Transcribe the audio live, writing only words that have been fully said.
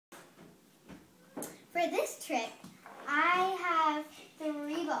For this trick, I have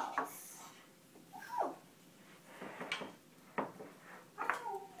 3 balls. Put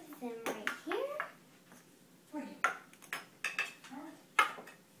them right here.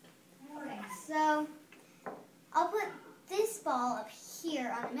 Okay, so I'll put this ball up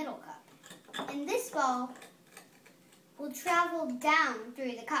here on the middle cup. And this ball will travel down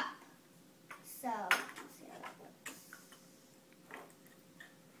through the cup. So, let's see how that looks.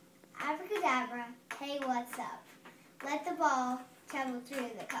 Abracadabra, hey, what's up? Let the ball travel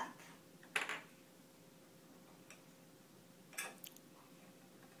through the cup.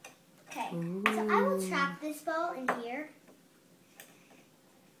 Okay, so I will trap this ball in here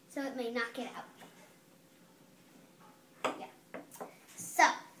so it may not get out. Yeah. So,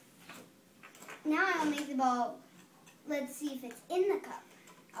 now I will make the ball, let's see if it's in the cup.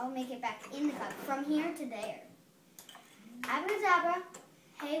 I'll make it back in the cup from here to there. Abracadabra,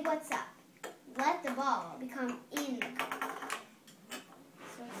 hey, what's up? Let the ball become in the cup.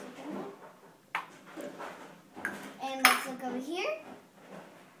 So let's look at it. And let's look over here.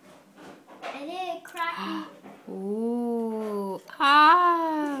 I did it, cracky. Ooh.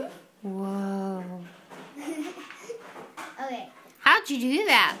 Ah. Whoa. Okay. How'd you do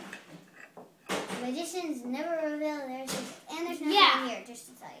that? Magicians never reveal their secrets. And there's nothing here, just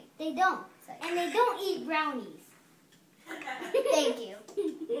to tell you. They don't. And they don't eat brownies. Thank you.